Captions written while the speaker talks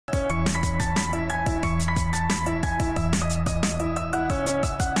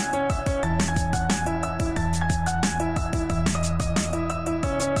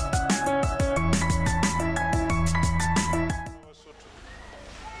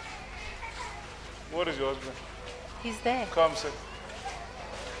What is your husband? He's there. Come, sir.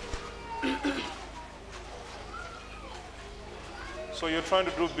 So you're trying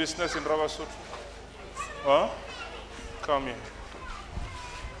to do business in Ravasut? Huh? Come here.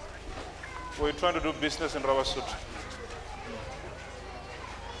 We're trying to do business in Ravasut.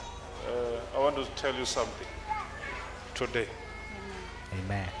 I want to tell you something today.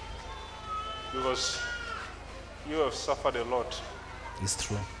 Amen. Because you have suffered a lot. It's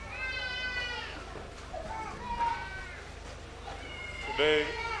true. Today,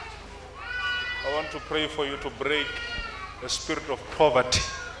 I want to pray for you to break the spirit of poverty.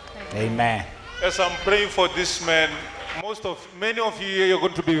 Amen. As I'm praying for this man, many of you here, you're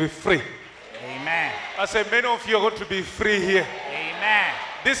going to be free. Amen. I say many of you are going to be free here. Amen.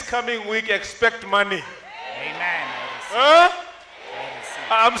 This coming week, expect money. Amen. Huh?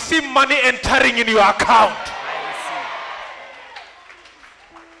 I'm seeing money entering in your account.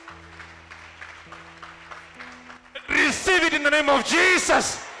 Receive it in the name of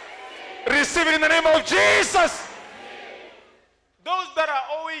Jesus. Receive it in the name of Jesus. Those that are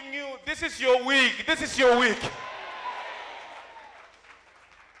owing you, this is your week. This is your week.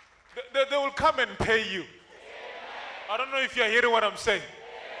 They will come and pay you. I don't know if you are hearing what I'm saying.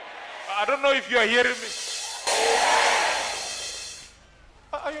 I don't know if you are hearing me.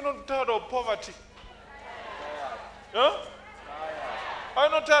 Are you not tired of poverty? Huh? Are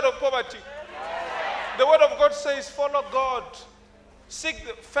you not tired of poverty? The word of God says, follow God. Seek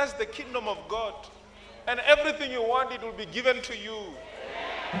first the kingdom of God. And everything you want, it will be given to you.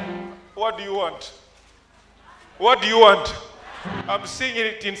 What do you want? What do you want? I'm seeing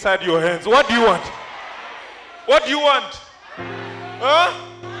it inside your hands. What do you want? What do you want? Huh?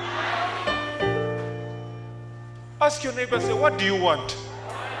 Ask your neighbor, say, what do you want?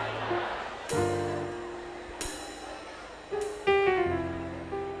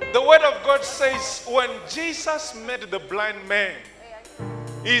 The word of God says, when Jesus met the blind man,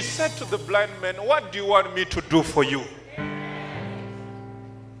 he said to the blind man, what do you want me to do for you?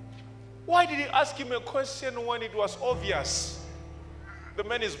 Why did he ask him a question when it was obvious? The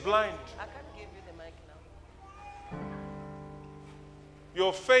man is blind. I can't give you the mic now.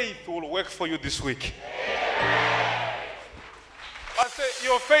 Your faith will work for you this week. I say,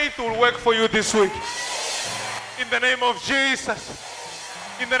 your faith will work for you this week. In the name of Jesus.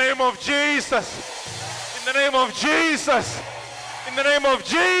 In the name of Jesus. In the name of Jesus. In the name of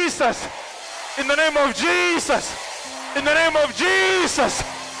Jesus. In the name of Jesus. In the name of Jesus.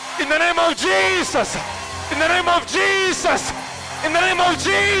 In the name of Jesus. In the name of Jesus. In the name of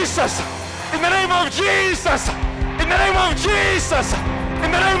Jesus. In the name of Jesus. In the name of Jesus.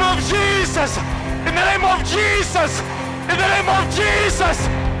 In the name of Jesus. In the name of Jesus. In the name of Jesus.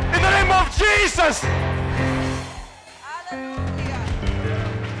 In the name of Jesus.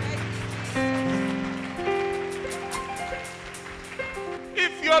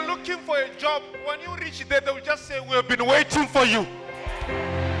 If you are looking for a job, when you reach there, they will just say, we have been waiting for you.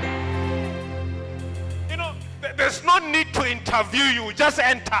 You know, there's no need to interview you. Just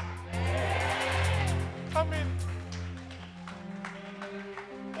enter. Come in.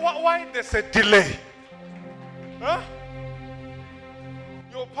 Why there's a delay? Huh?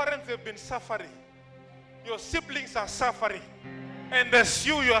 Your parents have been suffering. Your siblings are suffering. And there's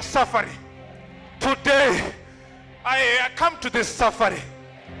you are suffering. Today, I come to this suffering.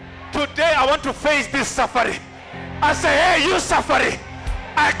 Today, I want to face this suffering. I say, hey, you suffering.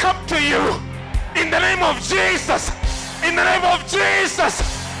 I come to you in the name of Jesus. In the name of Jesus.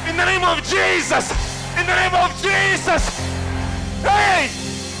 In the name of Jesus. In the name of Jesus. Hey!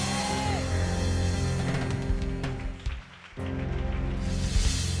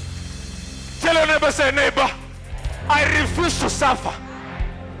 Tell your neighbor, say, neighbor, I refuse to suffer.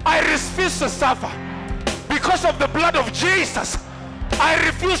 I refuse to suffer. Because of the blood of Jesus, I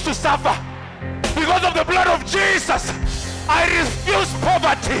refuse to suffer. Because of the blood of Jesus, I refuse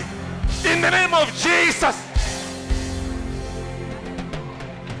poverty. In the name of Jesus.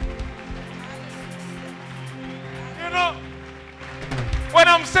 You know, when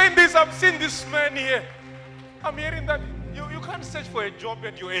I'm saying this, I'm seeing this man here. I'm hearing that you can't search for a job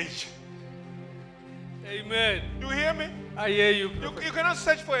at your age. Amen. You hear me? I hear you. You cannot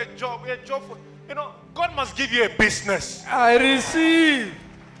search for a job for, you know, God must give you a business. I receive.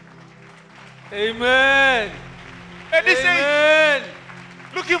 Amen. At this Amen. age,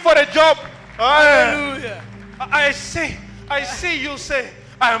 looking for a job. Hallelujah. I see you say,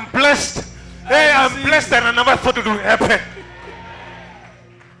 I am blessed. Hey, I'm blessed and I never thought it would happen.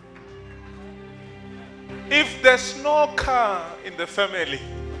 If there's no car in the family,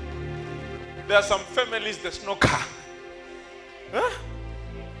 there are some families there's no car. Huh?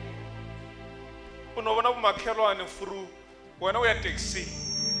 unobona bomakhelwane furu wena o ya taxi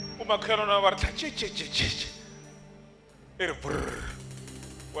bomakhelwane ba re tlatšetšetšetšetše e re brr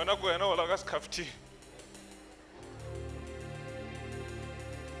wena ko wena o la ka sekafti.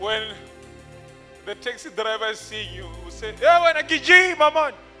 When the taxi driver is seeing you, will say, hey, wena ke jima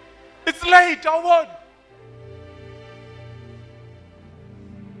man, it's late, I won.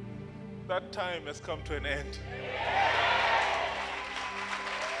 That time has come to an end.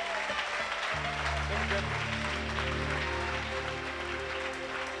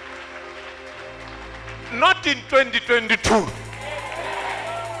 Not in 2022.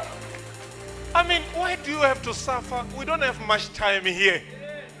 I mean, why do you have to suffer? We don't have much time here.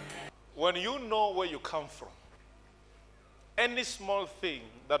 When you know where you come from, any small thing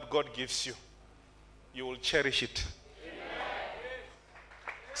that God gives you, you will cherish it.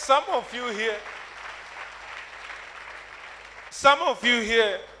 Some of you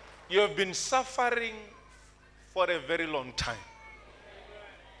here, you have been suffering for a very long time.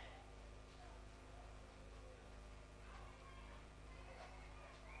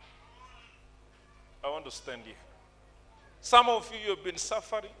 I want to stand here. Some of you have been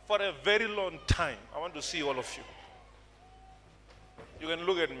suffering for a very long time. I want to see all of you. You can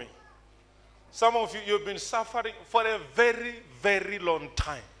look at me. Some of you have been suffering for a very, very long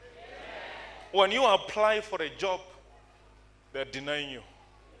time. When you apply for a job, they're denying you.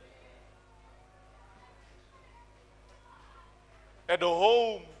 At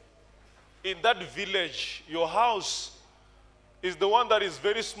home, in that village, your house is the one that is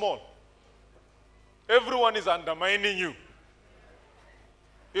very small. Everyone is undermining you.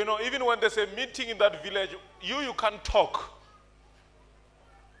 You know, even when there's a meeting in that village, you can't talk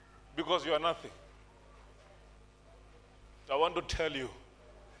because you are nothing. I want to tell you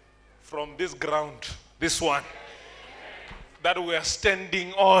from this ground, this one, that we are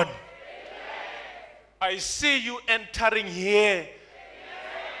standing on. I see you entering here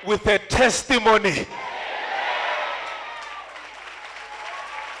with a testimony.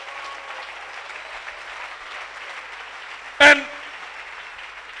 And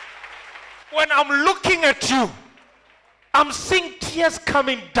when I'm looking at you, I'm seeing tears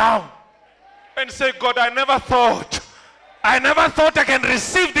coming down and say, God, I never thought I can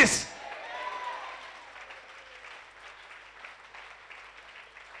receive this.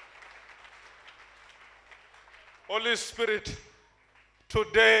 Holy Spirit,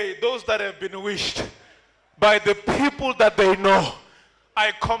 today, those that have been wished by the people that they know,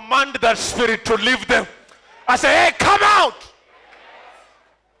 I command that spirit to leave them. I say, hey, come out.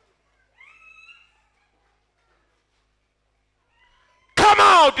 Come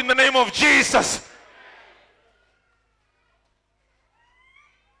out in the name of Jesus.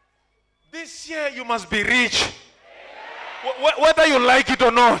 This year you must be rich. Whether you like it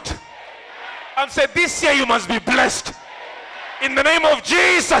or not. I'm saying this year you must be blessed. In the name of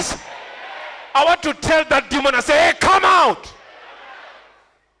Jesus. I want to tell that demon, I say, hey, come out.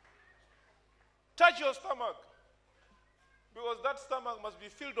 Touch your stomach. Because that stomach must be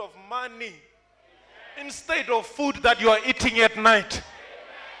filled of money instead of food that you are eating at night.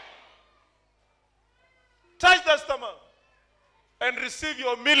 Touch that stomach and receive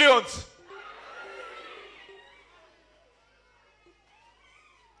your millions.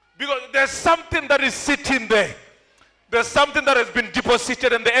 Because there's something that is sitting there. There's something that has been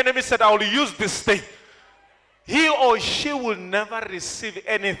deposited, and the enemy said, I will use this thing. He or she will never receive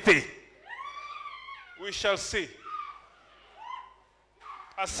anything. We shall see.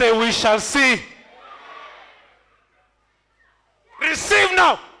 I say we shall see. Receive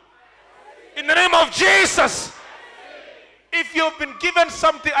now. In the name of Jesus. If you've been given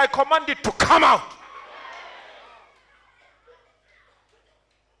something, I command it to come out.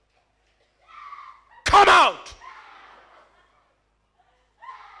 Come out.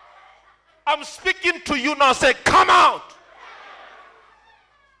 I'm speaking to you now. Say, come out.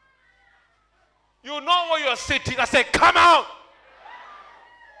 You know where you're sitting. I say, come out.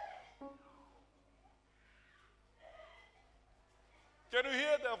 Can you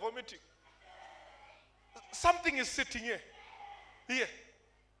hear them vomiting? Something is sitting here. Here.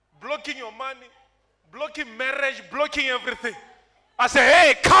 Blocking your money. Blocking marriage. Blocking everything. I say,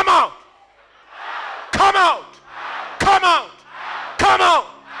 hey, come out. Come out. Come out. Come out.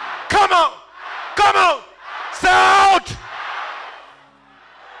 Come out. Come out. Say out.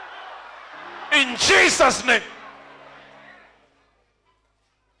 In Jesus' name.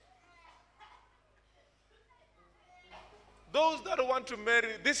 Those that want to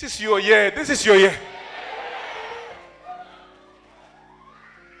marry, this is your year. This is your year.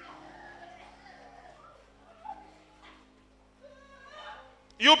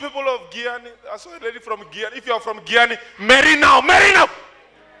 You people of Guyana, I saw a lady from Guyana. If you are from Guyana, marry now, marry now.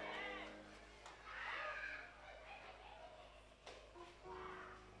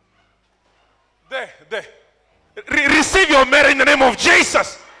 There. Receive your marriage in the name of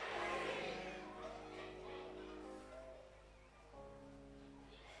Jesus.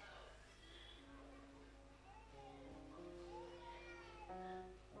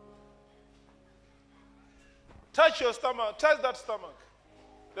 Touch your stomach. Touch that stomach.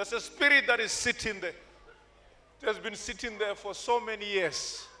 There's a spirit that is sitting there. It has been sitting there for so many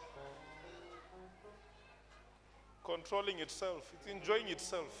years. Controlling itself. It's enjoying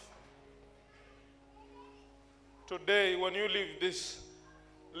itself. Today, when you leave this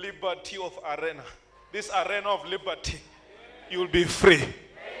liberty of arena, this arena of liberty, you will be free.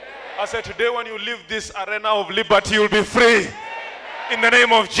 I said today when you leave this arena of liberty, you will be free. In the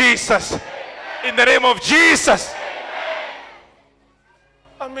name of Jesus. In the name of Jesus.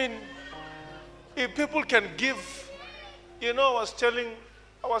 I mean, if people can give, I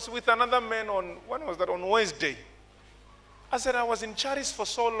was with another man when was that? On Wednesday. I said I was in Charis for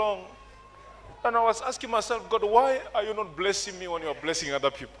so long, and I was asking myself, God, why are you not blessing me when you are blessing other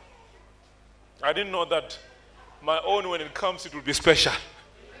people? I didn't know that my own, when it comes, it will be special.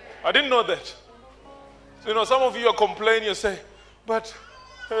 I didn't know that. So, some of you are complaining, you say, but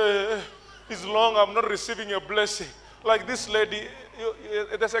it's long, I'm not receiving a blessing. Like this lady,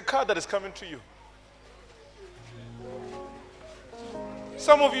 there's a car that is coming to you.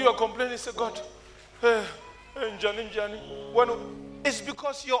 Some of you are complaining, say, God, Njani. It's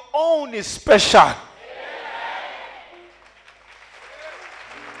because your own is special.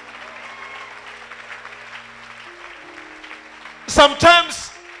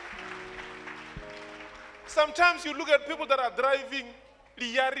 Sometimes you look at people that are driving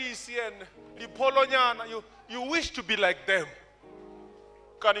the Yaris and the Polonyana, you wish to be like them.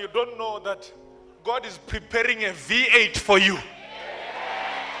 And you don't know that God is preparing a V8 for you.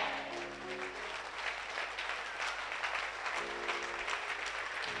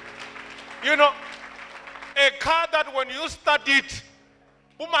 A car that when you start it,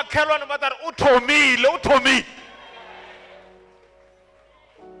 utomi.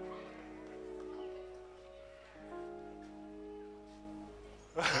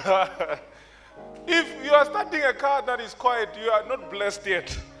 If you are starting a car that is quiet, you are not blessed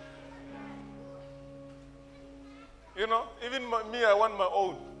yet. Even me, I want my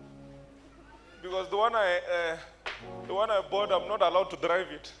own. Because the one I bought, I'm not allowed to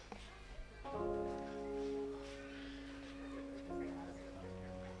drive it.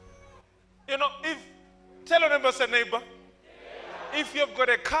 Tell your neighbor, say, neighbor, if you've got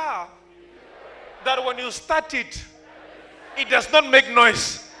a car that when you start it, it does not make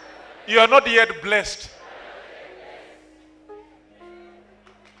noise, you are not yet blessed.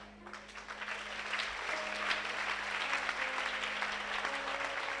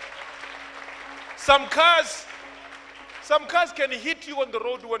 Some cars can hit you on the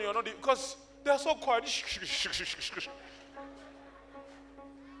road when you're not, because they are so quiet.